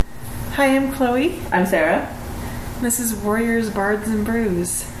Hi, I'm Chloe. I'm Sarah. This is Warriors, Bards, and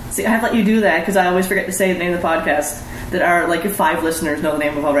Brews. See, I have to let you do that because I always forget to say the name of the podcast that our, 5 listeners know the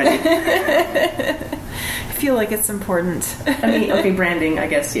name of already. I feel like it's important. I mean, okay, branding, I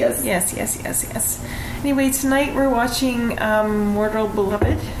guess, yes. Yes. Anyway, tonight we're watching Mortal Beloved.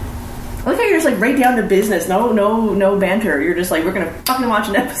 I like how you're just, right down to business. No banter. You're just we're gonna fucking watch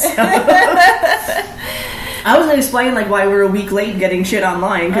an episode. I was going to explain, why we're a week late getting shit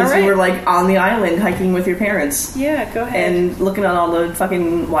online, because you were, on the island hiking with your parents. Yeah, go ahead. And looking at all the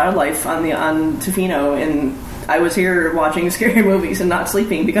fucking wildlife on Tofino, and I was here watching scary movies and not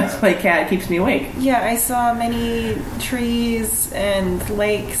sleeping because my cat keeps me awake. Yeah, I saw many trees and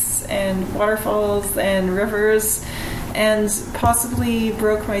lakes and waterfalls and rivers, and possibly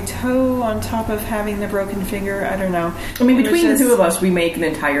broke my toe on top of having the broken finger. I don't know. I mean, between the two of us, we make an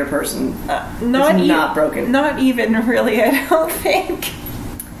entire person. Not broken. Not even, really, I don't think.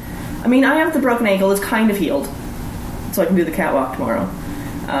 I mean, I have the broken ankle. It's kind of healed. So I can do the catwalk tomorrow.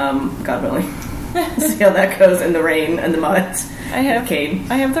 God willing. See how that goes in the rain and the mud. I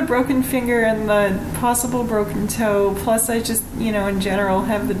have the broken finger and the possible broken toe, plus I just, in general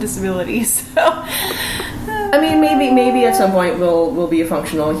have the disability, so... I mean, maybe at some point we'll be a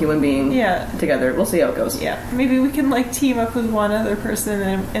functional human being together. We'll see how it goes. Yeah, maybe we can team up with one other person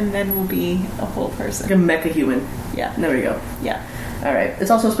and then we'll be a whole person. Like a mecha human. Yeah. There we go. Yeah. All right.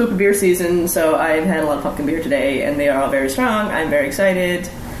 It's also spooky beer season, so I've had a lot of pumpkin beer today, and they are all very strong. I'm very excited.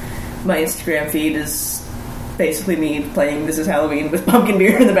 My Instagram feed is basically me playing This Is Halloween with pumpkin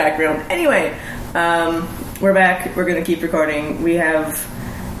beer in the background. Anyway, we're back. We're going to keep recording. We have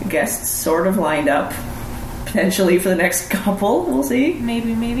guests sort of lined up. Potentially for the next couple, we'll see.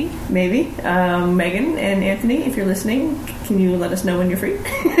 Maybe. Megan and Anthony, if you're listening, can you let us know when you're free?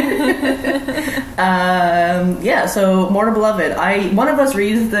 So Mortal Beloved. One of us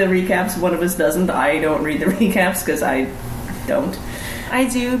reads the recaps, one of us doesn't. I don't read the recaps because I don't. I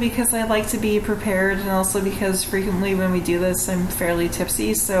do because I like to be prepared, and also because frequently when we do this, I'm fairly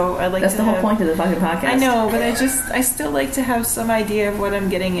tipsy, so I like That's the whole point of the fucking podcast. I know, but I still like to have some idea of what I'm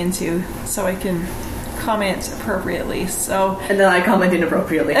getting into, so I can comment appropriately. And then I comment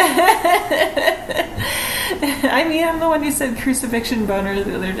inappropriately. I mean, I'm the one who said crucifixion boner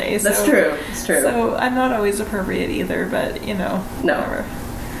the other day. That's true. It's true. So I'm not always appropriate either, but whatever.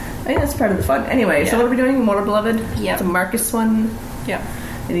 I think that's part of the fun. Anyway, So what are we doing? Mortal Beloved? Yeah. It's a Marcus one. Yeah.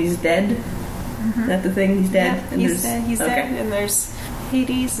 And he's dead. Mm-hmm. Is that the thing? He's dead. Yeah, he's dead. And there's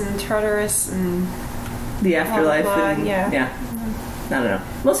Hades and Tartarus and the afterlife. Blah, blah, blah. Yeah. I don't know.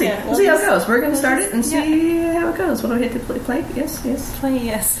 We'll see. We'll see how it goes. We're going to start it and see how it goes. What do I hit to play? Yes. Play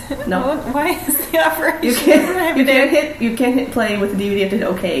yes. No. Why is the operation? You can't hit play with the DVD. You have to hit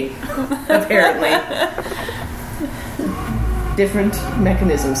OK. Apparently. Different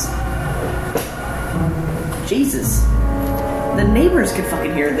mechanisms. Jesus. The neighbors could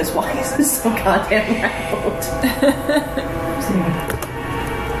fucking hear this. Why is this so goddamn loud?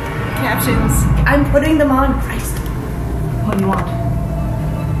 Captions. I'm putting them on. Christ. What do you want?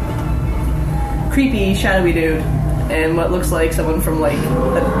 Creepy, shadowy dude, and what looks like someone from a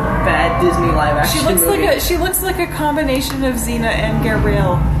bad Disney live action movie. She looks like a combination of Xena and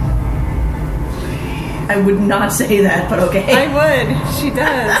Gabrielle. I would not say that, but okay. I would. She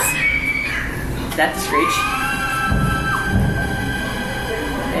does. That's a screech.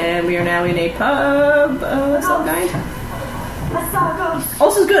 And we are now in a pub. Some guy. I saw a ghost. Oh,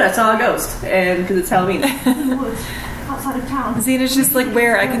 this is good. I saw a ghost, and because it's Halloween. Outside of town. Xena's just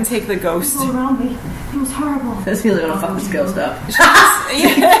where I can take the ghost. All around me. It was horrible. That's really gonna fuck this ghost up.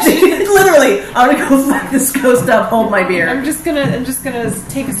 Literally, I'm gonna go fuck this ghost up. Hold my beer. I'm just gonna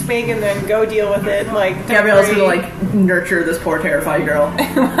take a swig and then go deal with it. Gabrielle's gonna nurture this poor terrified girl.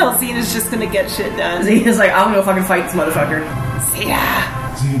 Well, Xena's just gonna get shit done. Xena's I'm gonna go fucking fight this motherfucker. Yeah.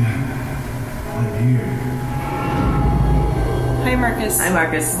 Xena, I'm here. Hi, Marcus. Hi,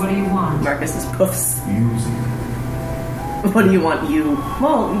 Marcus. What do you want? Marcus is puffs. Music. What do you want, you?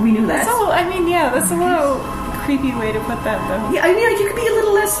 Well, we knew that. That's a little creepy way to put that, though. Yeah, you could be a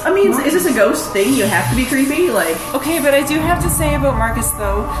little less... is this a ghost thing? You have to be creepy? Okay, but I do have to say about Marcus,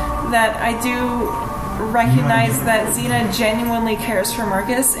 though, that I do recognize that Xena genuinely cares for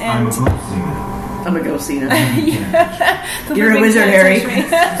Marcus, and... I love Xena. I'm a ghost Cena. The You're a living wizard, can't Harry.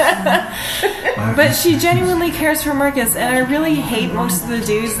 touch me. But she genuinely cares for Marcus, and I really hate most of the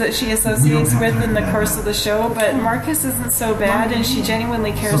dudes that she associates with in the course of the show, but Marcus isn't so bad, and she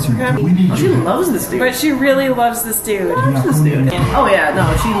genuinely cares for him. Oh, she loves this dude. But she really loves this dude. Loves this dude. Oh yeah, no,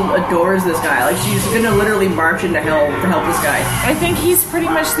 she adores this guy. Like she's gonna literally march into hell to help this guy. I think he's pretty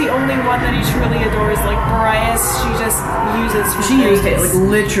much the only one that he truly adores. Like Boreas, she just uses for She used him, things. like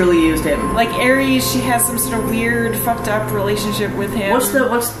literally used him. Like Ares, she has some sort of weird, fucked up relationship with him. What's the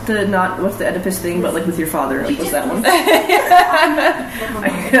Oedipus thing? But like with your father, like what's that one?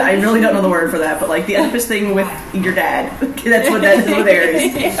 I really don't know the word for that, but like the Oedipus thing with your dad. That's what that is with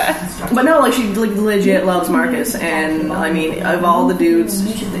Ares. Yeah. But no, like she like legit loves Marcus, and I mean, of all the dudes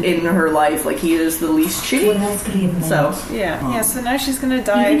in her life, like he is the least shitty. So Yeah. So now she's gonna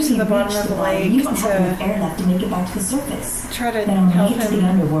dive to the bottom of the lake You don't have enough to air left to make it back to the surface. try to Then I'll help make it to the him.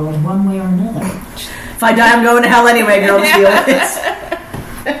 underworld one way or another. if I die, I'm going to hell anyway, girl. Just deal with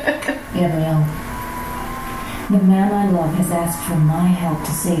it. Gabrielle, the man I love has asked for my help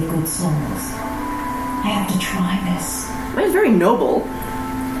to save good souls. I have to try this. Mine's very noble.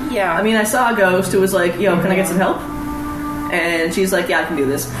 Yeah. I mean, I saw a ghost who was like, "Yo, can I get some help?" And she's like, "Yeah, I can do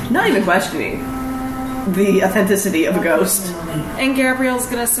this." Not even questioning the authenticity of a ghost. And Gabrielle's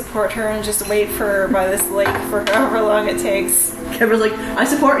gonna support her and just wait for her by this lake for however long it takes. Gabriel's like, "I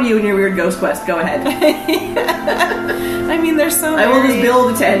support you in your weird ghost quest. Go ahead. I mean, they're so I will just married.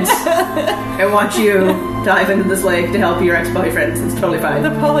 build a tent and watch you dive into this lake to help your ex-boyfriend. It's totally fine." The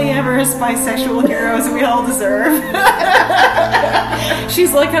polyamorous bisexual heroes we all deserve.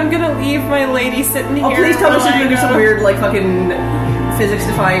 She's like, I'm gonna leave my lady sitting here. Oh, please tell me she's gonna do some relying weird, like, fucking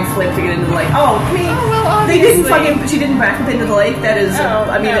physics-defying flip to get into the lake. Oh, I mean, well, they didn't obviously. she didn't back up into the lake. That is, No,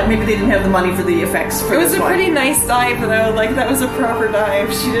 I mean, no. maybe they didn't have the money for the effects for It was this a one. pretty nice dive, though. Like, that was a proper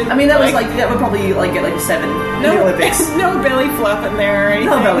dive. She didn't. I mean, that was like, that would probably, like, get, like, 7 in the Olympics. No belly flop in there or anything.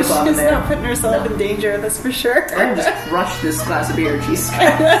 No belly flop in She's there. not putting herself in danger, that's for sure. I just crushed this glass of beer, Jesus.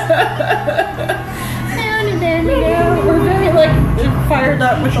 We're very, like, fired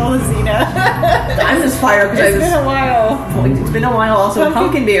up with all the Xena. I'm just fired because It's been a while. It's been a while. Also,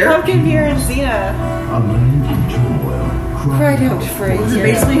 pumpkin beer. Pumpkin beer and Xena. A land in turmoil. Cried out for a This is hero.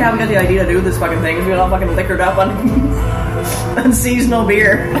 basically how we got the idea to do this fucking thing. Is we got all fucking liquored up on seasonal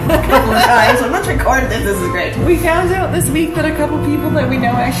beer a couple of times. So let's record this. This is great. We found out this week that a couple people that we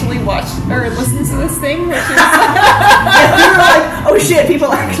know actually watched or listened to this thing, which is We were like, oh shit,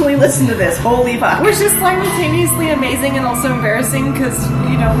 people actually listen to this. Holy fuck. which is simultaneously amazing and also embarrassing because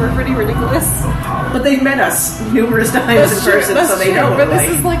you know we're pretty ridiculous. But they've met us numerous times in person, that's so they true, know but what this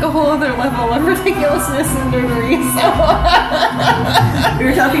we're is like a whole other level of ridiculousness and nerdery. So We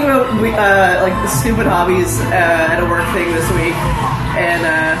were talking about like the stupid hobbies at a work thing this week, and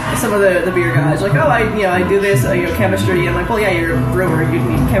some of the beer guys were like, oh, I do this, chemistry. And I'm like, well, yeah, you're a brewer.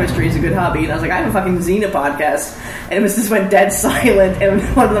 Chemistry is a good hobby. And I was like, I have a fucking Xena podcast, and it was just went dead silent. And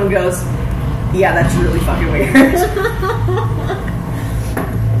one of them goes, yeah, that's really fucking weird.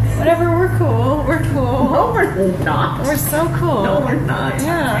 whatever, we're cool. We're cool. No, we're not. We're so cool. No, we're not.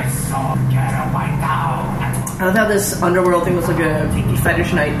 Yeah. I love how this underworld thing was like a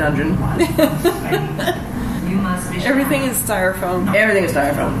fetish night dungeon. Everything is styrofoam. Everything is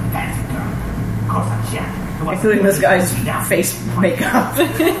styrofoam, including this guy's face makeup.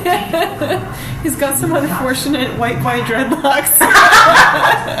 He's got some unfortunate white boy dreadlocks.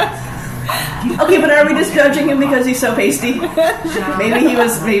 Okay, but are we just judging him because he's so pasty?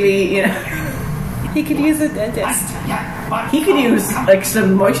 Maybe He could use a dentist. he could use like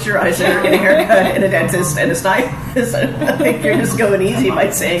some moisturizer and a haircut and a dentist and a stylist. I think you're just going easy by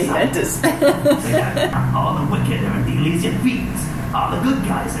saying dentist. All the wicked are the Elysian fiends. All the good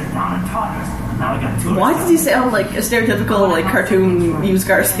guys are down in Tartarus. Now I got two. Why does he sound like a stereotypical like cartoon used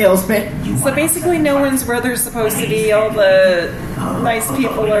car salesman? So basically, no one's where they're supposed to be. All the nice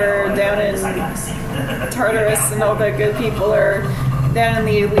people are down in Tartarus, and all the good people are down in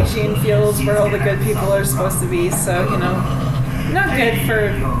the Elysian fields where all the good people are supposed to be. So, not good for...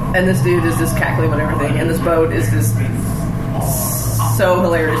 And this dude is just cackling on everything, and this boat is just so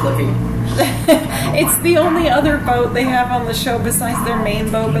hilarious looking. It's the only other boat they have on the show besides their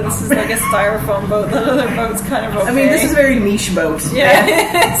main boat, but this is like a styrofoam boat. The other boat's kind of okay. I mean, this is a very niche boat. Yeah,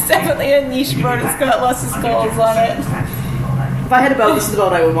 it's definitely a niche boat. It's got lots of skulls on it. If I had a boat, this is the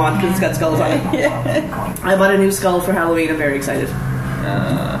boat I would want because it's got skulls on it. Yeah. I bought a new skull for Halloween. I'm very excited.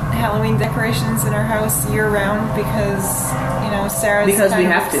 Halloween decorations in our house year-round because, Sarah's Because we kind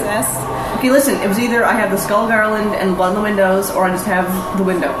of have to. obsessed. Okay, listen. It was either I have the skull garland and blood on the windows, or I just have the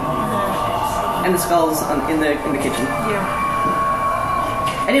window and the skulls in the kitchen.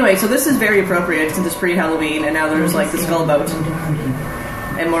 Yeah. Anyway, so this is very appropriate since it's pre-Halloween, and now there's like the skull boat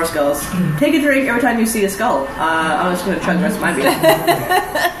and more skulls. Take a drink every time you see a skull. I'm just going to chug the rest of my beer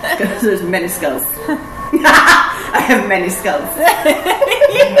because there's many skulls. I have many skulls.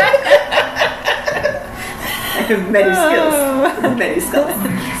 I have many skills. Many skulls.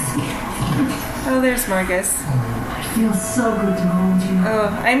 Oh, there's Marcus. Feels so good to hold you. Oh,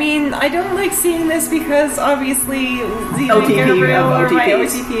 I mean, I don't like seeing this because obviously Xena OTP Gabriel of are my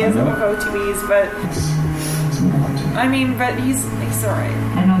OTPs. OTPs of OTPs, but It's more like it. I mean, but he's alright.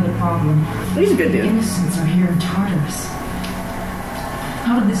 I know the problem. He's a good The dude. innocents are here in Tartarus.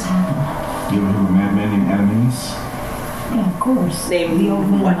 How did this happen? You ever heard of a madman named Adaminis? Yeah, of course. Name the old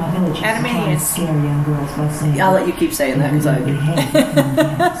man what? in my village used to try and Adamanius. scare young girls by saying, I'll let you keep saying that because I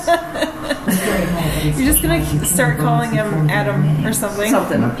You're just gonna start calling him Adam or something.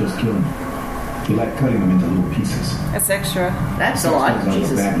 something. Not just killing them. They like cutting them into little pieces. That's extra. That's a lot. Sometimes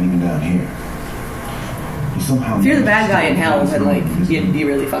Jesus. bad even down here. He somehow If you're the bad manages guy in to hell, then like physically you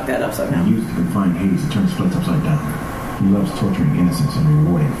really fucked that up somehow. He used to confine Hades to turn his flesh upside down. He loves torturing innocents and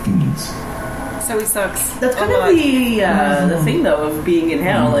rewarding fiends. So he sucks. That's kind a of lot. the thing though of being in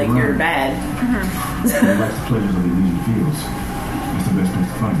hell. Like you're bad. He likes the pleasures of the Elysian Fields. That's the best place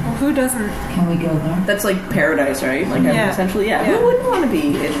to find him. Well, who doesn't? Can we go there? That's like paradise, right? Like Yeah. essentially, yeah. Yeah. Who wouldn't want to be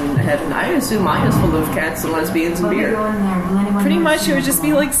in heaven? I assume mine is full of cats and lesbians and When we beer. go in there, will anyone Pretty notice much, you it would just be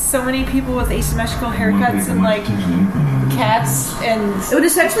alone? like so many people with asymmetrical One haircuts place that and much like attention to anything in the cats and It would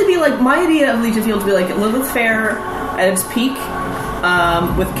essentially be like my idea of Legion Field to be like Lilith Fair at its peak,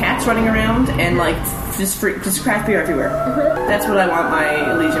 with cats running around and like just craft beer everywhere. That's what I want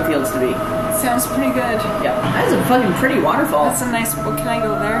my Elysian Fields to be. sounds pretty good. Yeah, that is a fucking pretty waterfall. That's a nice. Well, can I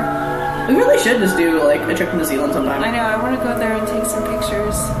go there? We really should just do like a trip to New Zealand sometime. I know. I want to go there and take some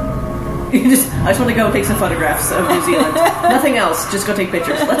pictures. I just want to go take some photographs of New Zealand. Nothing else. Just go take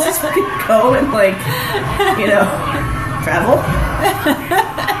pictures. Let's just fucking go and like, travel.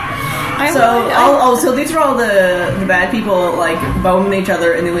 So these are all the bad people like boning each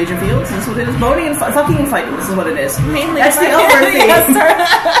other in the Elysian Fields. This is what it is. Boning and fucking and fighting. This is what it is. Mainly That's the fighting. over thing. Yeah, sorry.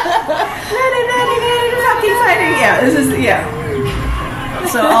 Fucking fighting. Yeah, this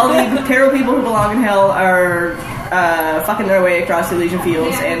is So all the terrible people who belong in hell are fucking their way across the Elysian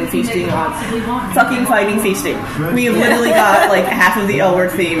Fields and feasting on fucking fighting feasting. We have literally got like half of the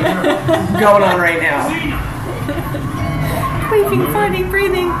L-word theme going on right now. Queefing, farting,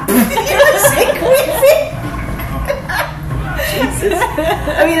 breathing. Jesus.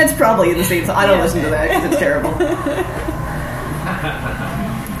 I mean, it's probably in the same song. I don't listen to that because it's terrible.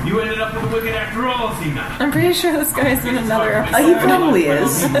 You ended up with the wicked after all, Xena. I'm pretty sure this guy's in another episode. He probably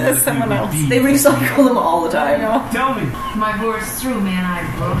is. Someone else. They recycle them all the time. Tell me. My horse threw me and I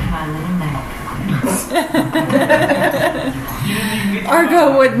broke my little neck. You didn't even get to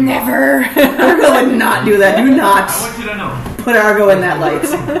Argo would never. Argo would not do that. Do not I want you to know. put Argo in that light.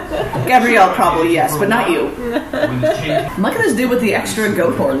 Gabrielle probably yes, but not you. When this change Look at this dude with the extra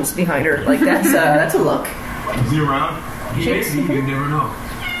goat horns behind her. Like that's a look. is he around, he makes you never know.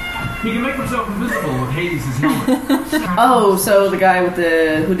 He can make himself invisible with Hades' helmet. Oh, so the guy with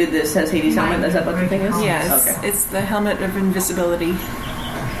who did this has Hades' helmet. Is that what the thing is? Yes, Okay. it's the helmet of invisibility.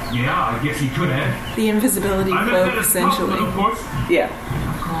 Yeah, I guess he could have. The invisibility I meant cloak, that as essentially. compliment, of course. Yeah.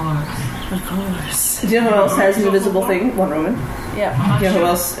 Of course. Do you know who else has an invisible thing? Wonder Woman. Yeah. Do you know who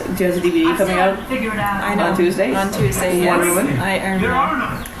else? Do you have a DVD coming out? Figure it out. I know. On Tuesday? On Tuesday, yes. Wonder Woman? I earned There it. are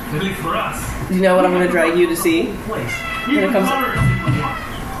none. At least for us. Do you know what I'm going to drag you to see? Place. When it Even comes- Connor if you want.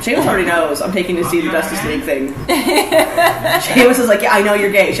 Seamus already knows. I'm taking you to see the Justice League thing. Seamus is like, yeah, I know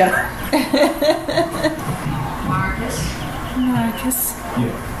you're gay. Shut up. Marcus, Marcus.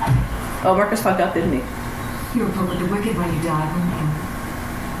 Yeah. Oh, Marcus fucked up, didn't he? you were probably the wicked when you died, weren't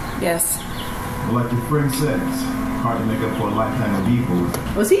you? Yes. Well, like your friend says, hard to make up for a lifetime of evil.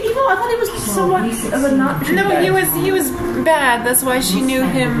 Was he evil? I thought he was somewhat of a not. No, he was bad. That's why she knew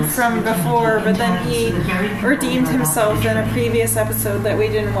him from before, but then he redeemed himself in a previous episode that we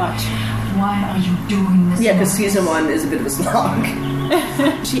didn't watch. Why are you doing this? Yeah, because Marcus? season 1 is a bit of a slog.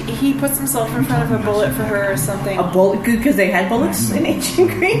 He puts himself in front of a bullet for her or something. A bullet, because they had bullets in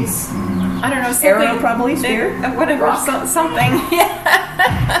ancient Greece. I don't know. Something, Arrow, probably, spear? Whatever. Rock? Something.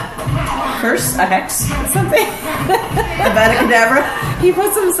 Yeah. Curse, a hex, Something. a Cadabra. He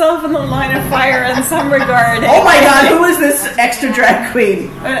puts himself in the line of fire in some regard. Oh my god, who is this extra drag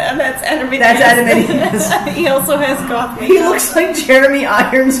queen? That's Adam. That's Adam Hideous. He also has goth He makeup. looks like Jeremy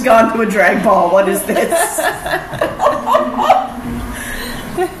Irons gone to a drag ball. What is this?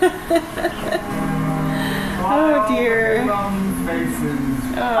 Oh dear. Long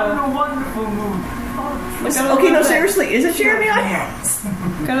faces. Oh. I'm in a wonderful mood. Okay, no, seriously, is it Jeremy Irons?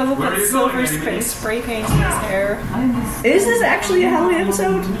 Got a little bit silver spray paint in his hair. Is this actually a Halloween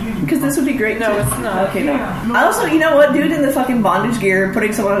episode? Because this would be great. No, too. it's not. Okay, no. Also, you know what? Dude in the fucking bondage gear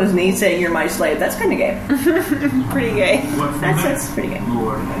putting someone on his knee saying, "You're my slave." That's kind of gay. Pretty gay. That's pretty gay.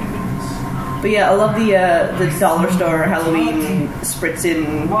 But yeah, I love the dollar store Halloween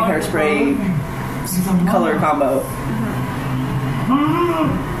spritz-in hairspray color combo.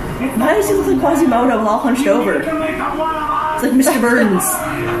 Why does he look like Quasimodo all hunched over? It's like Mr. Burns.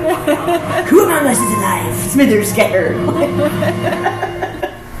 Who among us is alive? Smithers scared.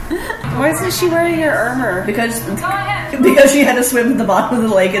 Why isn't she wearing her armor? Because she had to swim to the bottom of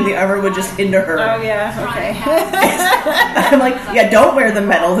the lake and the armor would just into her. Oh yeah, okay. I'm like, yeah, don't wear the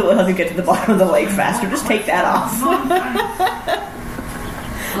metal that will help you get to the bottom of the lake faster. Just take that off.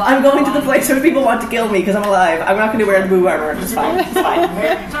 I'm going to the place where people want to kill me because I'm alive. I'm not going to wear the boo armor. It's fine. It's fine.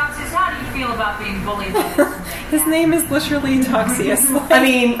 Toxius, how do you feel about being bullied by this? His name is literally Toxius. I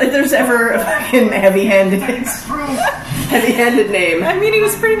mean, if there's ever a fucking heavy-handed name. I mean, he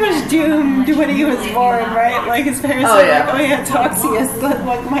was pretty much doomed when he was born, right? Like, his parents Oh, were yeah. like, oh yeah, Toxius,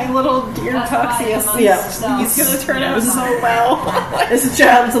 like my little dear Toxius. Yeah. He's gonna turn out so well. This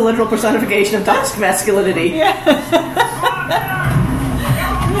child is a literal personification of toxic masculinity. Yeah.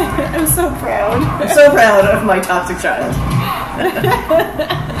 I'm so proud. I'm so proud of my toxic child.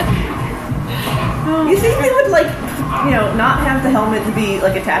 You think they would, like, you know, not have the helmet to be,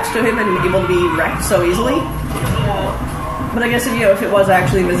 like, attached to him and be able to be wrecked so easily? But I guess if, you know, if it was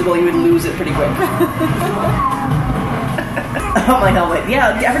actually invisible, you would lose it pretty quick. Oh, my helmet.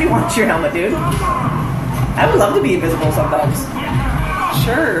 Yeah, everybody wants your helmet, dude. I would love to be invisible sometimes.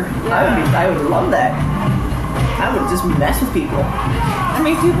 Sure. I would love that. I would just mess with people. I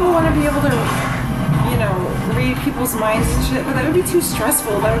mean, people want to be able to, you know, read people's minds and shit, but that would be too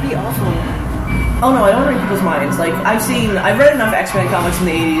stressful. That would be awful. Oh no, I don't read people's minds. Like, I've read enough X-Men comics in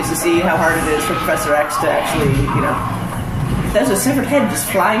the 80s to see how hard it is for Professor X to actually, you know... There's a severed head just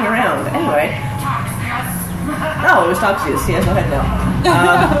flying around. Anyway. No, it was Toxius. He has no head now.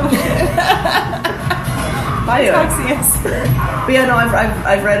 Anyway. Toxius. But yeah, no,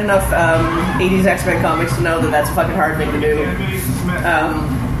 I've read enough 80s X-Men comics to know that that's a fucking hard thing to do.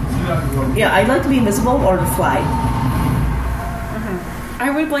 Yeah, I'd like to be invisible or to fly. I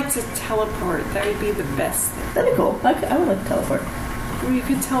would like to teleport. That would be the best thing. That'd be cool. I would like to teleport. Where you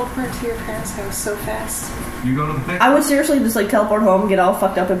could teleport to your parents' house so fast. You go to the picture? I would seriously just like teleport home, get all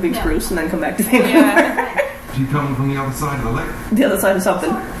fucked up at Big Spruce, and then come back to Vancouver. Yeah. She coming from the other side of the lake. The other side of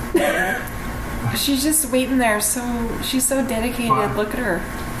something. She's just waiting there. She's so dedicated. Look at her,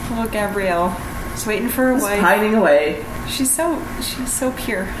 little Gabrielle. She's waiting for her Just wife. hiding away. She's so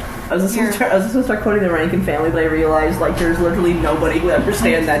pure. I was just going to start quoting the Rankin family, but I realized like there's literally nobody who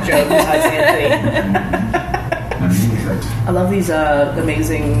understands that joke besides Anthony. I love these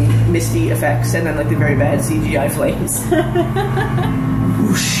amazing misty effects and then like the very bad CGI flames.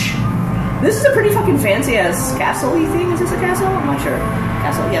 Whoosh. This is a pretty fucking fancy ass castle-y thing. Is this a castle? I'm not sure.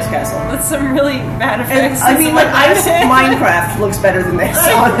 Castle? Yes, castle. That's some really bad effects. And, I mean, like, Minecraft looks better than this,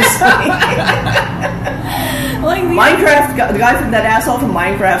 honestly. Like Minecraft, the guy from that asshole from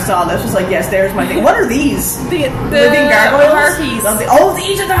Minecraft saw this, was like, yes, there's my thing. What are these? the Living gargoyles? harpies. Oh,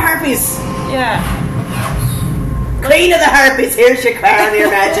 these are the harpies! Yeah. Queen of the harpies, here's your crown,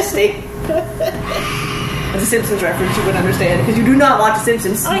 your majesty. It's a Simpsons reference you would understand, because you do not watch The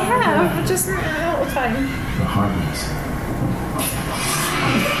Simpsons. I have, but just all the time. The harpies.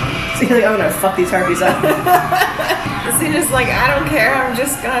 So you're like, I'm gonna fuck these harpies up. As soon as like I don't care, I'm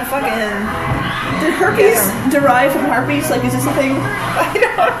just gonna fucking. Did herpes derive from harpies? Like, is this a thing? I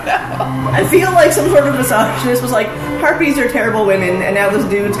don't know. I feel like some sort of misogynist was like, harpies are terrible women, and now this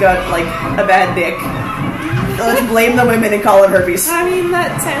dude's got, like, a bad dick. Let's blame the women and call it herpes. I mean,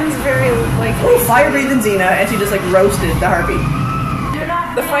 that sounds very like. Oh, fire-breathing Xena, and she just, like, roasted the harpy.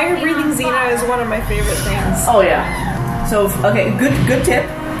 The fire-breathing Xena is one of my favorite things. Oh, yeah. So, okay, good tip.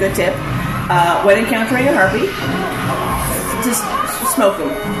 Good tip. When encountering a harpy, just smoke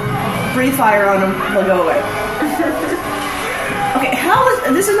them. Breathe fire on them, they'll go away. Okay,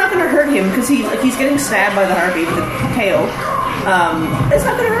 this is not going to hurt him because he's getting stabbed by the harpy with the tail. It's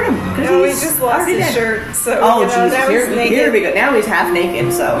not going to hurt him. No, he just lost his shirt. So oh, Jesus! Now here we go. Now he's half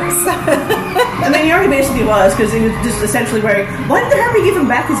naked. So, I mean, he already basically was because he was just essentially wearing. Why did the harpy give him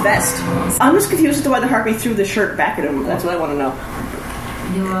back his vest? I'm just confused as to why the harpy threw the shirt back at him. That's what I want to know.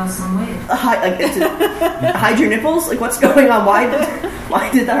 You lost some weight. Hide your nipples? Like, what's going on? Why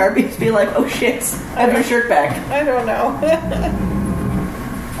did the harpies be like, oh shit, have your shirt back? I don't know.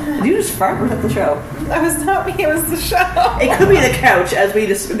 Did you just fart? Was that the show? That was not me. It was the show. It could be the couch, as we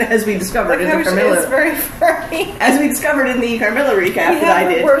discovered The in couch the Carmilla. is very funny. As we discovered in the Carmilla recap We that have I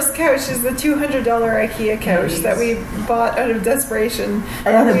the did. worst couch is the $200 IKEA couch that we bought out of desperation.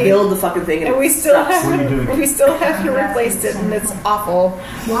 I had to We- build the fucking thing, And we still What are you doing? haven't replaced it, and it's awful.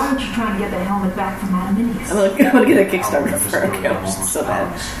 Why aren't you trying to get the helmet back from Adaminius? I'm gonna get a Kickstarter for a couch. It's so bad.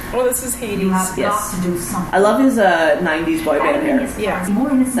 Well, this is You Hades. have Yes. got to do something. I love his 90s boy band hair. Adaminius Yeah. finds more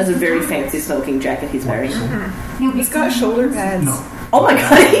innocent That's a very people. fancy smoking jacket he's wearing. He'll be He's got shoulder pads. No. Oh my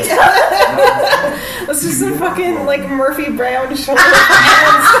god, he does! This is some fucking like Murphy Brown shoulder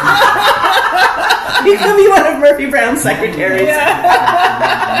pads. He could be one of Murphy Brown's secretaries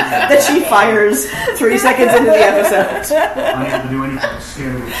that she fires 3 seconds into the episode. I have to do anything to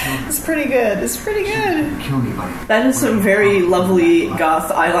scare the children. It's pretty good. It's pretty good. Kill me, buddy. That is some very lovely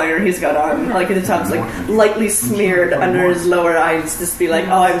goth eyeliner he's got on. Like at the top, it's like lightly smeared under his lower eyes, just be like,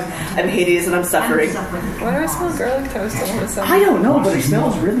 oh, I'm hideous and I'm suffering. Why do I smell garlic toast all of a sudden? I don't know, but it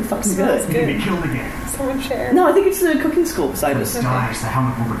smells really fucking Smells good. You'll be good. killed again. Someone share. No, I think it's the cooking school beside us. Dies, the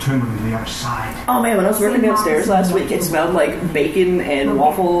helmet will return with him to the other side. Oh man, when I was working downstairs last week, it smelled like bacon and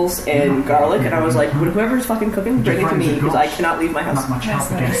waffles and garlic, and I was like, whoever's fucking cooking, bring it to me, because I cannot leave my house. Not much help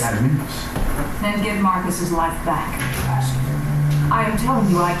against Adaminius. Then give Marcus his life back. I am telling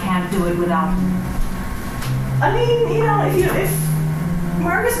you, I can't do it without him. I mean, you know, if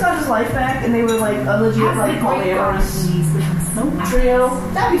Marcus got his life back and they were like a legit like polyamorous trio,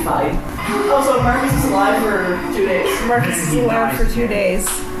 that'd be fine. Also, Marcus is alive for 2 days. Marcus is alive for 2 days.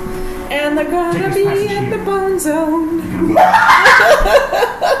 And they're gonna be in the bone zone.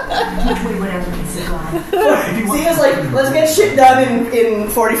 Which way would everything survive? Zena's like, let's get shit done in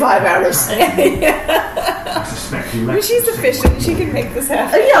 45 hours. I suspect he I mean, left. she's efficient. She can make this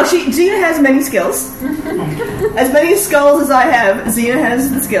happen. You know, Zena has many skills. As many skulls as I have, Zena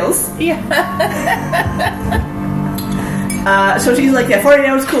has the skills. Yeah. So she's like, yeah, 40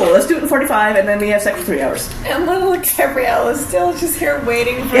 hours, cool. Let's do it in 45, and then we have sex for 3 hours. And little Gabrielle is still just here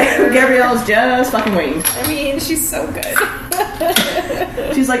waiting for Yeah, her. Gabrielle's just fucking waiting. I mean, she's so good.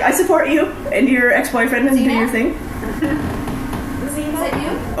 She's like, I support you and your ex-boyfriend and do your thing.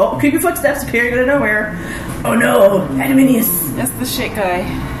 Oh, creepy footsteps appearing out of nowhere. Oh no, Adaminius. That's the shit guy.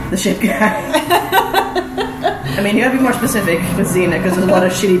 The shit guy. I mean, you gotta be more specific with Xena, because there's a lot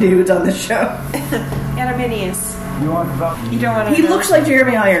of shitty dudes on this show. Adaminius. You want that? You don't want to He looks like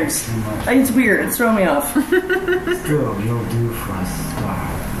Jeremy Irons. Like, it's weird, it's throwing me off. Still, you'll do for us, star.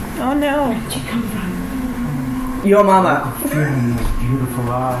 Oh no. Yo mama. Feeling those beautiful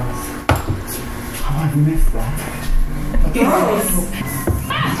eyes. How I've missed that.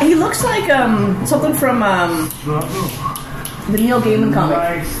 He looks like something from the Neil Gaiman comic.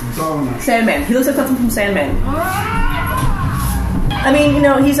 Nice donut. Sandman. He looks like something from Sandman. I mean, you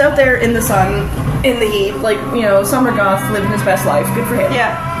know, he's out there in the sun, in the heat, like, you know, summer goth, living his best life. Good for him.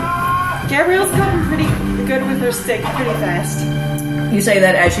 Yeah. Gabrielle's gotten pretty good with her stick pretty fast. You say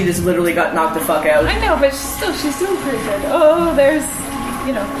that as she just literally got knocked the fuck out. I know, but she's doing pretty good. Oh, there's,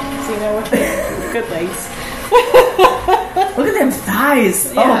 you know, Xena with the good legs. Look at them thighs.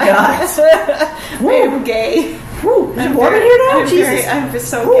 Oh, God. I'm gay. Woo. Is it warm in here now? Jesus. I'm just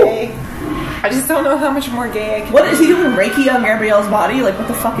so Woo. gay. I just don't know how much more gay I can What is he doing? Reiki on Gabrielle's body? Like, what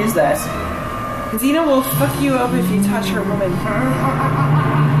the fuck is that? Xena will fuck you up if you touch her woman.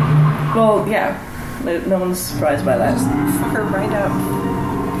 Well, yeah. No one's surprised by that. Fuck her right up.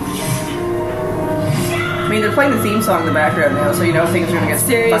 I mean, they're playing the theme song in the background now, so you know things are gonna get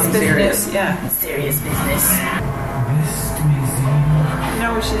Serious fucking business. serious. Yeah. Serious business.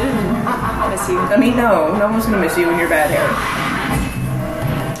 No, she didn't miss you. I mean, no one's gonna miss you in your bad hair.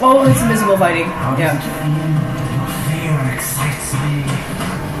 Oh, it's invisible fighting. Yeah. Fear excites me.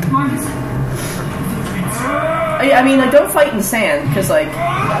 Marcus, I mean, like, don't fight in sand, because, like,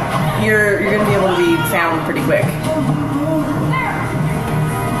 you're gonna be able to be found pretty quick.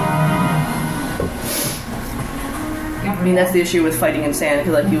 I mean, that's the issue with fighting in sand,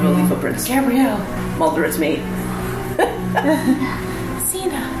 because, like, you will leave footprints. Gabrielle. Mulder, it's me.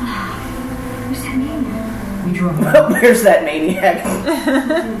 Xena. where's that man? We drove him. Where's that maniac?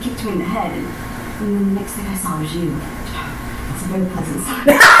 He kicked me in the head, and then the next thing I saw was you. It's a very pleasant sight.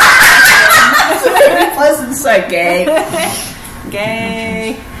 Very pleasant sight, gay.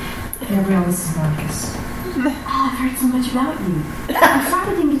 Gay. Gabrielle, this is Marcus. Oh, I've heard so much about you. I'm sorry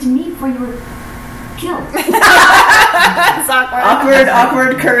we didn't get to meet before you were killed. That's awkward.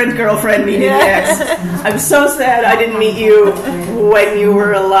 Awkward current girlfriend meeting the ex. I'm so sad I didn't meet you when you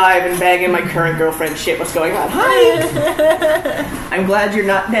were alive and banging my current girlfriend. Shit, what's going on? Hi! I'm glad you're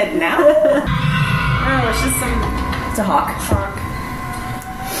not dead now. Oh, it's just some It's a hawk. talk.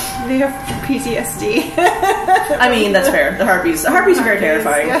 they have PTSD. I mean, that's fair. The harpies are very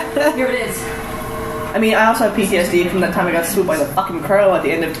terrifying. Here it is. I mean, I also have PTSD from that time I got swooped by the fucking crow at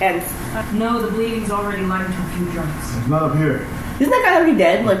the end of 10th. No, the bleeding's already led to a few drugs. It's not up here. Isn't that guy already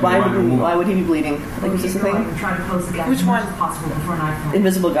dead? Like, why would he be bleeding? Like, is this a thing? Try to close the gap Which as much one? as possible before nightfall.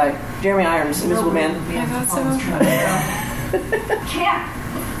 Invisible guy. Jeremy Irons, Invisible Man. I thought so. Cat!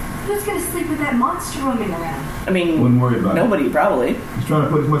 Who's gonna sleep with that monster roaming around? I mean, Wouldn't worry about it. nobody, probably. He's trying to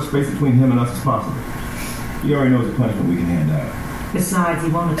put as much space between him and us as possible. He already knows the punishment we can hand out. Besides, he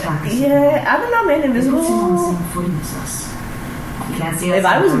won't attack us. Yeah, I don't know, man. He puts him on the Invisible. same footing as us. You can't see us. If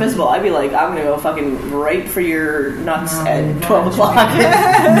I was invisible, I'd be like, I'm gonna go fucking right for your nuts No, at no, 12 no. o'clock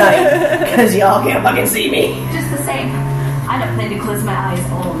at night. Because y'all can't fucking see me. Just the same. I don't plan to close my eyes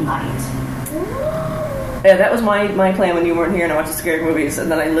all night. Yeah, that was my plan when you weren't here and I watched the scary movies,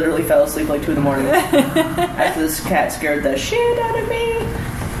 and then I literally fell asleep like 2 in the morning after this cat scared the shit out of me.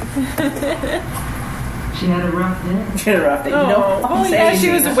 She had a rough day. She had a rough day. No fucking Oh yeah, she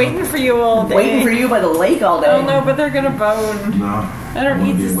saying. was waiting for you all day. Waiting for you by the lake all day. Oh no, but they're gonna bone. No. I don't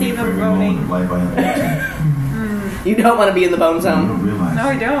need to see for them every moment boning. of life I have. You don't want to be in the bone You zone. don't realize No,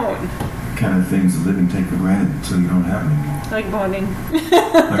 I don't. the kind of things the living take for granted until you don't have them anymore. Like boning.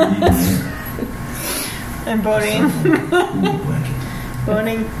 Like eating air. And boning. Cool blanket.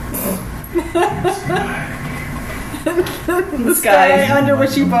 Boning. The sky. under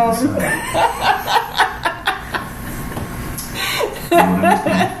which you bone.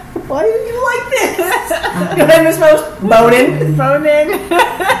 Why do you like this? You know what I miss most? Boning. Boning. Yes,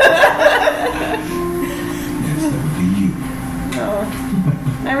 that would be you.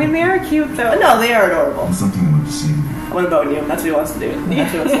 I mean, they are cute though. No, they are adorable. And something I want to say. I want to bone you. That's what he wants to do. That's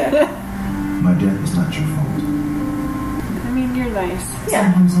what he wants to do. My death was not your fault. I mean, you're nice.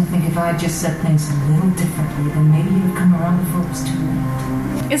 Yeah. Sometimes I think if I just said things a little differently, then maybe you'd come around before it was too late.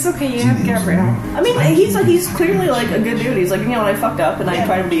 It's okay, you have Gabrielle. I mean, he's clearly like a good dude. He's like, you know, I fucked up and I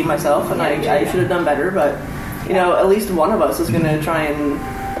tried to redeem myself and I should have done better, but you know, at least one of us is gonna try and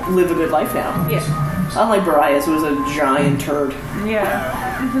live a good life now. Yeah. Unlike Barias, who was a giant turd.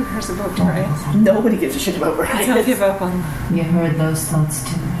 Yeah. Who cares about Bryce? Nobody gives a shit about Don't Barias. give up on them. You heard those thoughts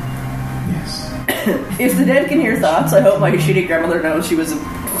too. Yes. If the dead can hear thoughts, I hope my shitty grandmother knows she was a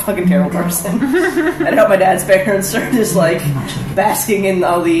fucking terrible person. And I hope my dad's parents are just like basking in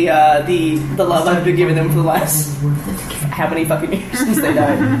all the love I've been giving them for the last how many fucking years since they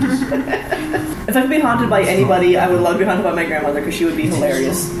died. If I could be haunted by anybody, I would love to be haunted by my grandmother because she would be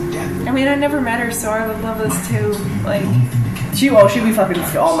hilarious. I mean, I never met her, so I would love this too. Like, She'd be fucking.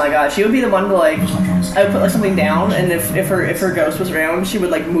 Oh my god, she would be the one to like. I would put like something down, and if her ghost was around, she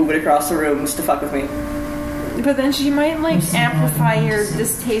would like move it across the rooms to fuck with me. but then she might like amplify your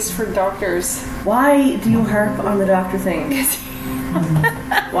distaste for doctors. Why do you harp on the doctor thing?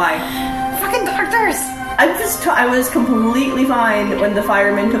 Why? Fucking doctors! I was completely fine when the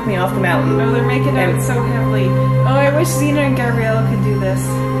firemen took me off the mountain. Oh, they're making out so heavily. Oh, I wish Xena and Gabrielle could do this.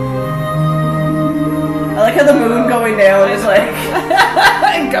 I like how the moon going down is like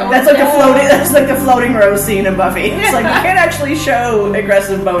that's like the floating rose scene in Buffy. It's like we can't actually show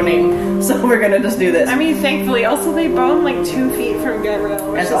aggressive boning, so we're gonna just do this. I mean, thankfully, also they bone like 2 feet from Gabrielle,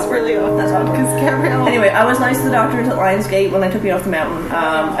 which That's is awkward. really awkward. That's awkward. Because Gabrielle. Anyway, I was nice to the doctors at Lionsgate when they took me off the mountain,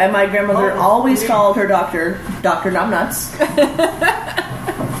 and my grandmother always called her doctor Dr. Numbnuts.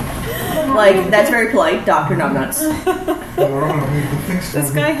 Like, that's very polite, Dr. Numbnuts.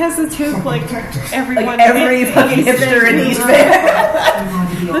 This guy has a tooth like everyone. Like every fucking hipster in East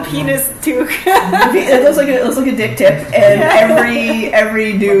Van. The penis tooth. It looks like a dick tip, and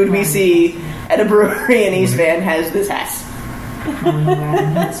every dude we see at a brewery in East Van has this hat.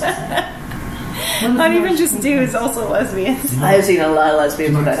 Not even just dudes, also lesbians. I've seen a lot of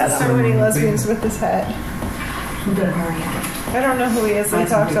lesbians with that hat So on. many lesbians with this hat. We gotta hurry up. I don't know who he is. I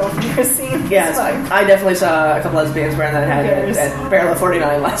talked to him for scene. Yes, I definitely saw a couple lesbians wearing that hat cares? at Barrel of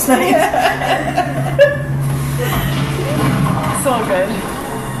 49 last night. It's all good.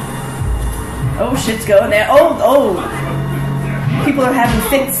 Oh, shit's going down. Oh! People are having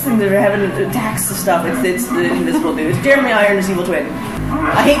fits and they're having attacks and stuff. It's the invisible dude. It's Jeremy Irons' evil twin.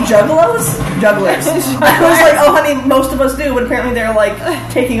 I hate jugglers. I was like, oh honey, most of us do, but apparently they're like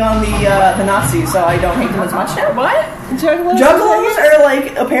taking on the Nazis, so I don't hate them as much now. What? Jugglers are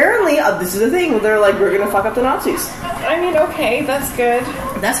like, apparently, this is the thing, they're like, we're gonna fuck up the Nazis. I mean, okay, that's good.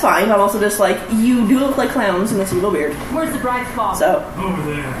 That's fine, I'm also just like, you do look like clowns and this is a little weird. Where's the bride's ball? So, Over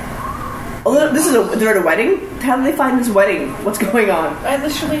there. oh, they're at a wedding? How did they find this wedding? What's going on? I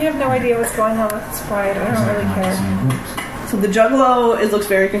literally have no idea what's going on with this bride. I don't really care. So the Juggalo looks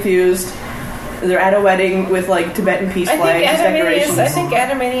very confused. They're at a wedding with like Tibetan peace flags, decorations. I think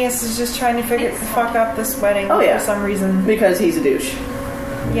Adamanius is just trying to fuck up this wedding for some reason. Because he's a douche.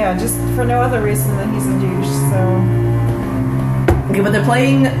 Yeah, just for no other reason than he's a douche, so... Okay, but they're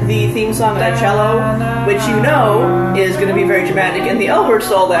playing the theme song on a cello, which you know is going to be very dramatic, and the Elbert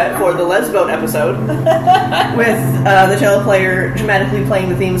stole that for the Lesboat episode, with the cello player dramatically playing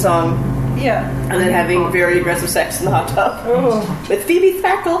the theme song, and then having very aggressive sex in the hot tub with Phoebe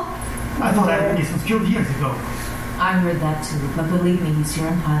Thackle. I thought Adamanius was killed years ago. I heard that too, but believe me, he's here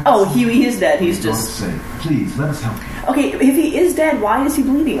in pilot. Oh, he is dead. He's just... Say, please, let us help you. Okay, if he is dead, why is he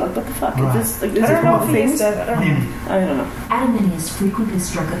bleeding? Like, what the fuck? Right. Is this, like, I don't know if he is dead. I don't know. Adamanius frequently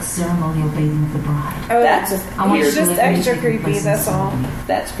struck at ceremonial bathing of the bride. Oh, That's he's just extra creepy, that's all.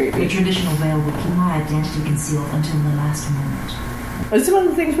 That's The creepy. traditional veil will keep my identity concealed until the last moment. Is this one of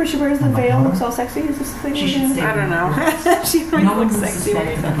the things where she wears the veil and looks all sexy? Is this the thing? She should stay. I don't know. She always No one looks will sexy when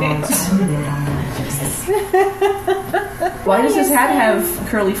suspect he's that the on bride's only there. Why does his hat have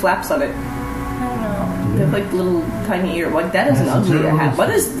curly flaps on it? I don't know. They have like little tiny ear. Like that is an ugly hat. What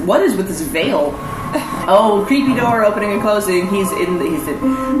is with this veil? Oh, creepy door opening and closing. He's in.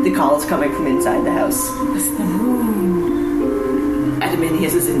 The call is coming from inside the house. It's the moon.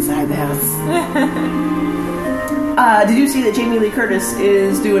 Adamanius is inside the house. Did you see that Jamie Lee Curtis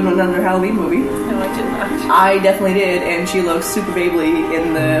is doing another Halloween movie? No, I did not. I definitely did, and she looks super baby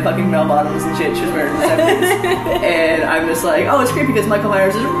in the fucking bell bottoms and shit she was wearing in the 70s. And I'm just like, oh, it's creepy because Michael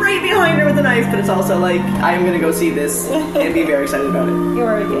Myers is right behind her with a knife, but it's also like, I'm gonna go see this and be very excited about it. You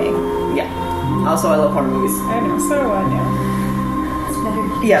are a gay. Yeah. Also, I love horror movies. I know, so do I now. It's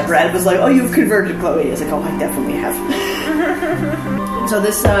better. Yeah, Brad was like, oh, you've converted Chloe. I was like, oh, I definitely have. So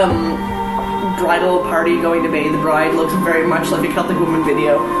this, bridal party going to bathe the bride looks very much like a Celtic Woman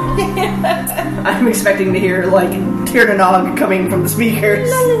video. I'm expecting to hear like Tirna Nog coming from the speakers.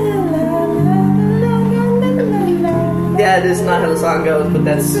 Yeah, it is not how the song goes, but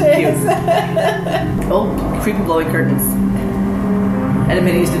that's cute. Oh, creepy blowing curtains.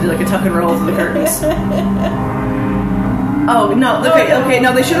 Adamanius to do like a tuck and roll through the curtains. Oh no! Okay.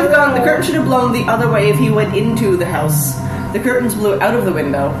 No, they should have gone. The curtain should have blown the other way if he went into the house. The curtains blew out of the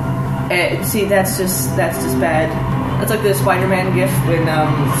window. See, that's just bad. That's like the Spider-Man gif when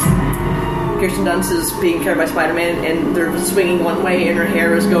Kirsten Dunst is being carried by Spider-Man and they're swinging one way and her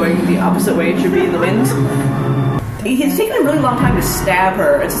hair is going the opposite way it should be in the wind. It's taken a really long time to stab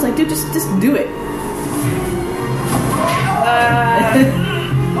her. It's just like, dude, just do it.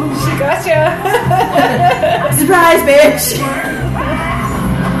 She gotcha. Surprise, bitch!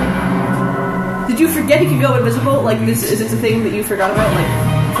 Did you forget he could go invisible? Like, is this a thing that you forgot about? Like,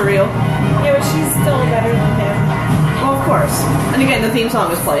 for real? Yeah, but she's still better than him. Well, of course. And again, the theme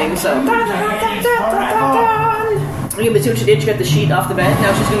song is playing, so... Yeah, but see what she did? She got the sheet off the bed.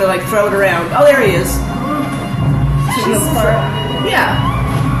 Now she's gonna, like, throw it around. Oh, there he is. She's smart. Yeah.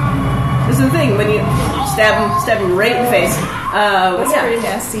 This is the thing, when you stab him right in the face. That's pretty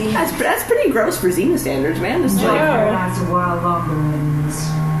nasty. That's pretty gross for Xena standards, man. This is like... Lasts a while longer than this.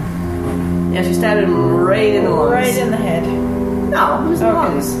 Yeah, she stabbed him right in the lungs. Right in the head. No, it was the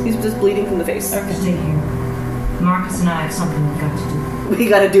lungs. He's just bleeding from the face. Stay here. Marcus and I have something we've got to do. We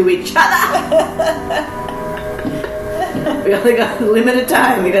gotta do each other. We only got limited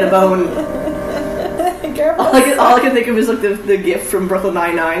time. We got a bone. All I can think of is like the gif from Brooklyn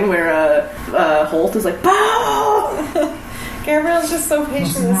Nine-Nine where Holt is like, "Pow!" Gabrielle's just so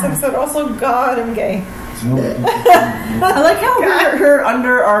patient in this episode. Also, God, I'm gay. I like how her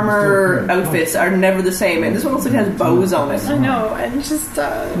Under Armour outfits are never the same, and this one looks like it has bows on it. I know, and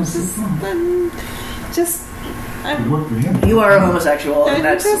You are a homosexual, and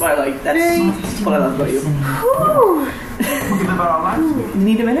that's just why I like. That's what I love about you. We can live our lives. You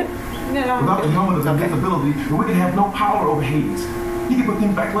need a minute? No. Without the moment of invisibility, we can have no power over Hades. He can put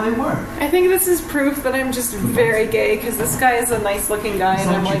things back where they were. I think this is proof that I'm just very gay because this guy is a nice looking guy and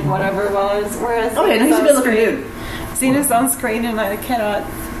I'm like whatever. Whereas Oh yeah, no, he's a good looking dude. Zena's on screen and I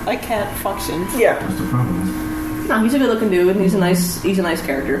can't function. Yeah. That's the problem. No, he's a good looking dude, and he's a nice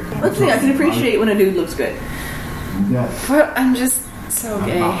character. Let's see, I can appreciate when a dude looks good. Yeah. But I'm just so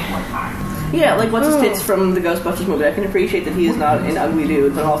gay. Yeah, like what's his tits from the Ghostbusters movie. I can appreciate that he is not an ugly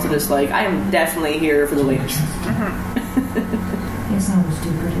dude, but also just like I am definitely here for the ladies. Yes, I was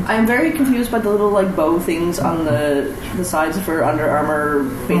stupid. I'm very confused by the little like bow things on the sides of her Under Armour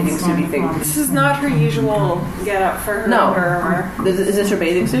bathing suity thing. This is not her usual get up for her No. Under Armour. Is this her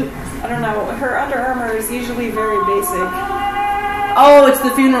bathing suit? I don't know. Her Under Armour is usually very basic. Oh, it's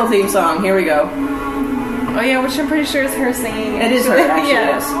the funeral theme song. Here we go. Oh yeah, which I'm pretty sure is her singing. It is her, actually,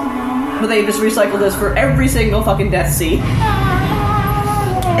 Yeah. yes. But they just recycled this for every single fucking death scene.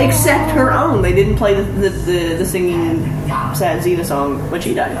 Except her own. They didn't play the singing sad Xena song when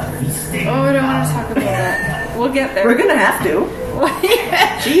she died. Oh, I don't want to talk about that. We'll get there. We're gonna have to.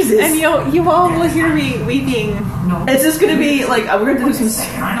 Jesus. And you all will hear me weeping. It's just gonna be like we're gonna do some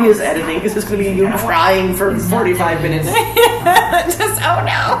serious editing because it's gonna be you crying for 45 minutes. Just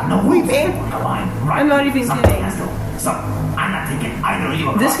no, weeping. I'm not even kidding. So I'm not taking either of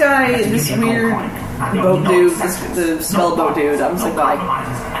you. This guy, this weird boat dude, the spell boat dude. I'm just like,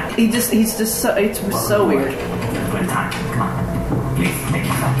 bye. He's just so, it's so weird.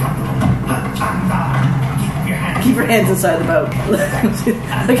 Keep your hands inside the boat.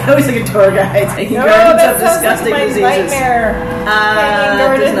 Like how he's like a tour guide taking gardens of disgusting like diseases. Nightmare.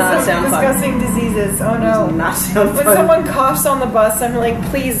 Does not sound fun. Disgusting diseases. Oh no. Does not sound When fun. someone coughs on the bus, I'm like,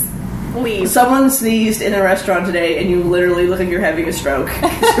 please leave. Someone sneezed in a restaurant today, and you literally look like you're having a stroke.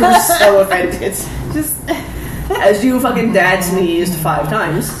 You were so offended. Just. As you fucking dad sneezed 5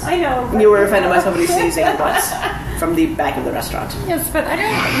 times. I know. You were offended by somebody sneezing once from the back of the restaurant. Yes, but I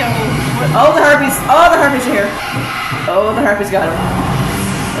don't know. Oh, the harpies! Oh, the harpies are here! Oh, the harpies got him.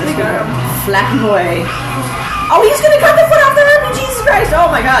 They got him. Flapping away. Oh, he's gonna cut the foot off the harpy! Jesus Christ!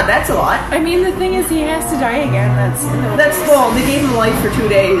 Oh my god, that's a lot. I mean, the thing is, he has to die again. That's well. They gave him life for 2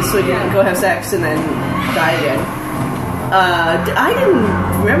 days, so he didn't go have sex and then die again. I didn't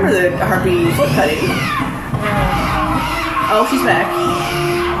remember the harpy foot cutting. Oh, she's back.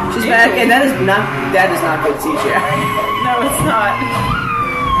 She's back, and that is not good CGI. No, it's not.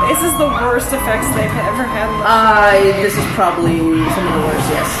 This is the worst effects they've ever had. This is probably some of the worst.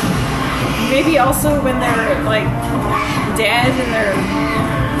 Yes. Maybe also when they're like dead and they're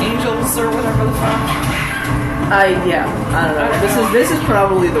angels or whatever the fuck. I don't know. This is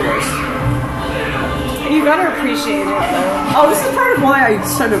probably the worst. You gotta appreciate it though. Oh, this is part of why I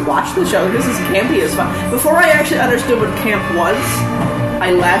started watching the show. This is campy as fuck. Before I actually understood what camp was,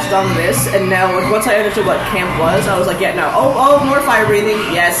 I latched on this, and now once I understood what camp was, I was like, yeah, no. Oh, more fire breathing.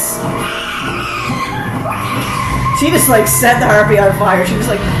 Yes. She just like set the harpy on fire. She just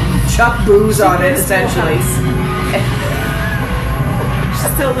like chucked booze on it, essentially.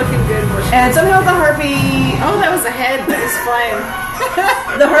 She's still looking good. And somehow the harpy. Oh, that was a head that was flying.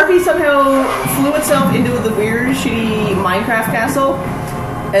 The harpy somehow flew itself into the weird, shitty Minecraft castle,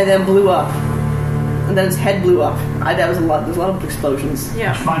 and then blew up. And then its head blew up. That was a lot. There's a lot of explosions.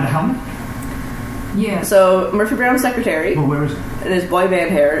 Yeah. Did you find a helmet? Yes. So Murphy Brown's secretary, Well, where is it? and his boy band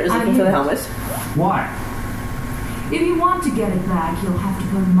hair, is looking for the helmet. Why? If you want to get it back, you'll have to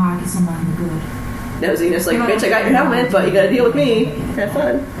put Marcus among the good. Now Xena's like, bitch, I got your helmet, but you gotta deal with me. Have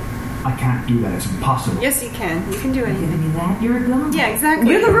fun. I can't do that. It's impossible. Yes, you can. You can do Giving anything. you that, you're a gun. Yeah, exactly.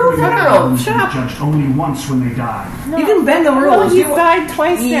 You're the rule federal. Shut up. Judged only once when they die. You can bend the Well, rules. you've died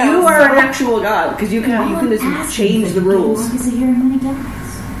twice now. You are so- an actual god because you can just change the rules. Marcus a year when he dies.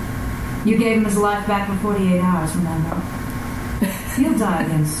 You gave him his life back for 48 hours, remember? He'll die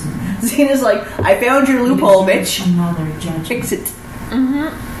again soon. Xena's like, I found your loophole, bitch. Another judgment. Fix it.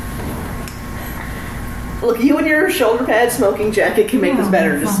 Look, you and your shoulder pad smoking jacket can make this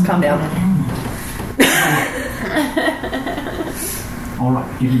better. Just calm down. All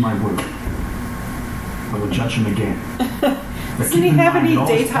right, give me my word. I will judge him again. Doesn't he have any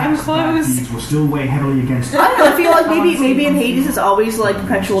daytime clothes? These will still weigh heavily against. I don't know. I feel like maybe in Hades it's always like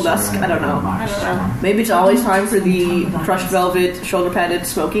perpetual dusk. I don't know. Maybe it's always time for the crushed velvet shoulder padded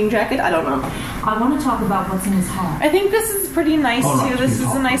smoking jacket. I don't know. I want to talk about what's in his heart. I think this is pretty nice All right, too. This please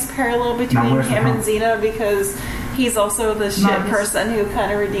is a talk. nice parallel Now, between where's the him and helmet? Xena because he's also the shit Marcus. person who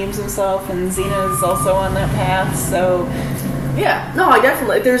kind of redeems himself, and Xena is also on that path. So Yeah, no,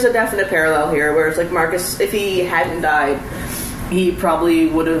 there's a definite parallel here where it's like Marcus, if he hadn't died, he probably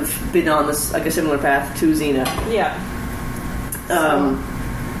would have been on this like a similar path to Xena. yeah,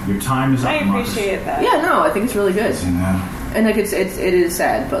 Your time is up, I Marcus. appreciate that. Yeah, no, I think it's really good, Xena. and like it is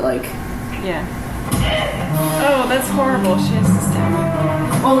sad, but like, Yeah. Oh, that's horrible. She has to stab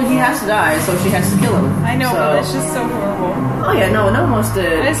him. well, he has to die, so she has to kill him. I know, so, but it's just so horrible. oh yeah, no one wants to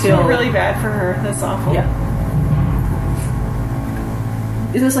I just kill. feel really bad for her. That's awful. Yeah.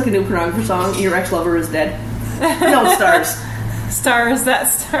 Isn't this like a new pornography song? Your ex-lover is dead. No, it's Stars. Stars, that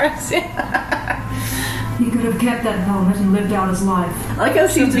stars. Yeah. He could have kept that helmet and lived out his life. I like how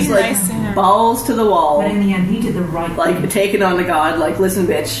she's So be just like nice to him. balls to the wall, But in the end, he did the right like thing. taking on the god. Like, listen,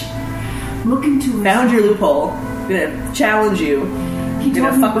 bitch, Look into his found your eyes. loophole. Gonna challenge you. He Gonna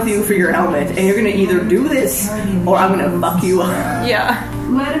told me fuck with you once for your helmet, and you're gonna either do this or I'm gonna fuck you up. Yeah.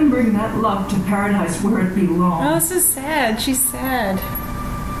 Let him bring that love to paradise where it Oh, belongs. this is sad. She's sad.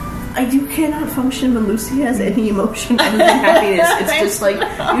 I cannot function when Lucy has any emotion other than happiness. It's just like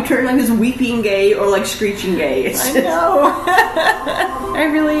you turn on this weeping gay or like screeching gay. It's I just, know. I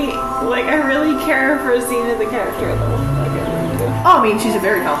really care for Xena the character though. Like, I really do. oh, I mean, she's a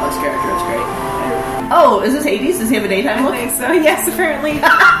very complex character. It's great. Oh, is this Hades? Does he have a daytime I look? think so. Yes, apparently.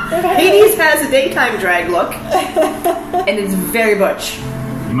 Hades has a daytime drag look, and it's very butch.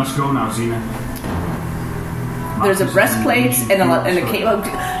 You must go now, Xena. There's a breastplate and a cape.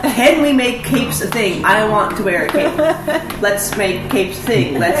 Can we make capes a thing? I want to wear a cape. Let's make capes a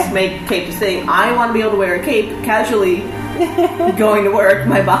thing. Let's make capes a thing. I want to be able to wear a cape casually going to work.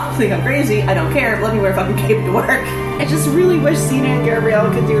 My boss think I'm crazy. I don't care. Let me wear a fucking cape to work. I just really wish Xena and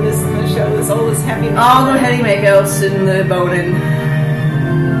Gabrielle could do this in the show. All this heavy. All the heady makeouts and the boning.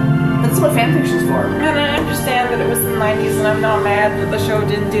 That's what fanfiction's for. And I understand that it was in the 90s, and I'm not mad that the show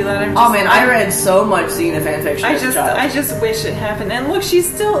didn't do that. I'm just, Oh man, I read so much Xena fanfiction as a child. I just wish it happened. And look,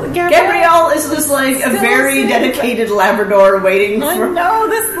 she's still Gabrielle is just like a Still very asleep. dedicated Labrador waiting I for... know,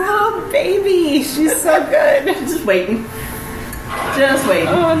 this little baby. She's so good. Just waiting. Just waiting.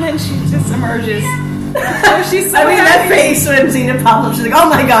 Oh, and then she just emerges. Oh, she's so I mean, that happy. face when Xena popped up, she's like, oh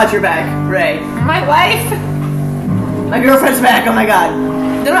my god, you're back. Ray. My wife. My girlfriend's back, oh my god.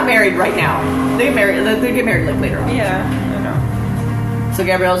 They're not married right now. They get married like later on. Yeah, I know. So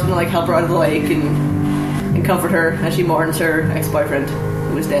Gabrielle's gonna like help her out of the lake and comfort her as she mourns her ex-boyfriend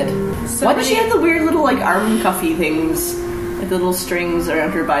who is dead. So Why does she many- have the weird little like arm cuffy things? Like the little strings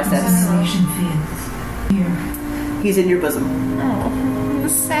around her biceps. Isolation fields. Here. He's in your bosom. Oh,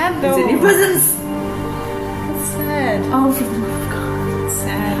 it's sad though. He's in your bosoms. It's sad. Oh, for the love of God. It's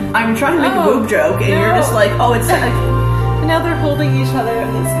sad. I'm trying to make a Oh, boob joke, and you're no. just like, oh, it's sad. And now they're holding each other.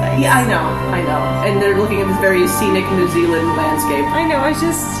 It's nice. Yeah, I know. And they're looking at this very scenic New Zealand landscape. I know. I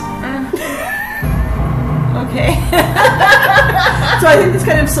just. Okay. So I think this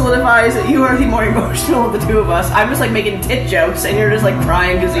kind of solidifies that you are the more emotional of the two of us. I'm just like making tit jokes, and you're just like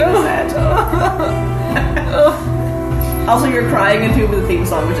crying because you're sad. Also, you're crying into the theme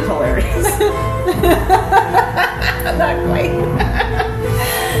song, which is hilarious. Not quite.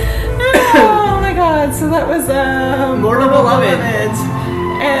 Oh my god, so that was Mortal Beloved.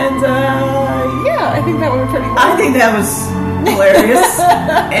 And yeah, I think that went pretty well. I think that was hilarious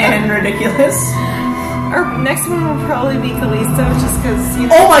and ridiculous. Our next one will probably be Callisto, just because, you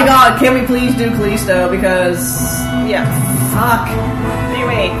know. Oh my god, can we please do Callisto? Because, Yeah. fuck.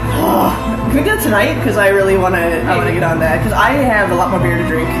 Anyway, Can we do it tonight? Because I really want to get on that. Because I have a lot more beer to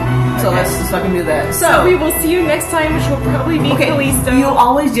drink. So Okay. let's just fucking do that. so we will see you next time, which will probably be Okay, Callisto. you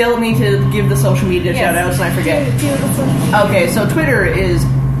always yell at me to give the social media Yes. shout outs and I forget. Do the social media. Okay, so Twitter is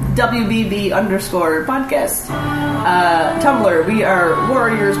WBB_podcast. Tumblr, we are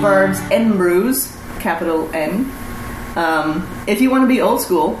Warriors Bards and Brews, capital N. If you want to be old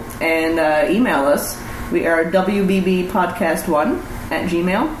school and email us, we are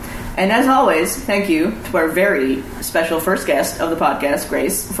WBBpodcast1@gmail. And as always, thank you to our very special first guest of the podcast,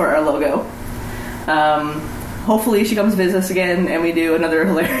 Grace, for our logo. Hopefully she comes visit us again and we do another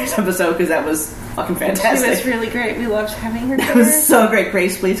hilarious episode because that was fucking She fantastic. was really great. We loved having her That there. was so great.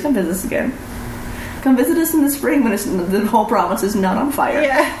 Grace, please come visit us again. Come visit us in the spring when the whole province is not on fire.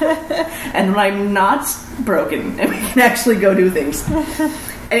 Yeah. And when I'm not broken and we can actually go do things.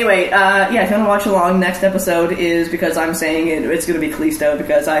 Anyway, yeah, if you want to watch along, next episode is, because I'm saying it's going to be Callisto,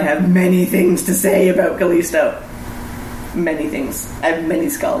 because I have many things to say about Callisto. Many things. I have many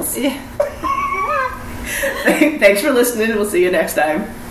skulls. Yeah. Thanks for listening. We'll see you next time.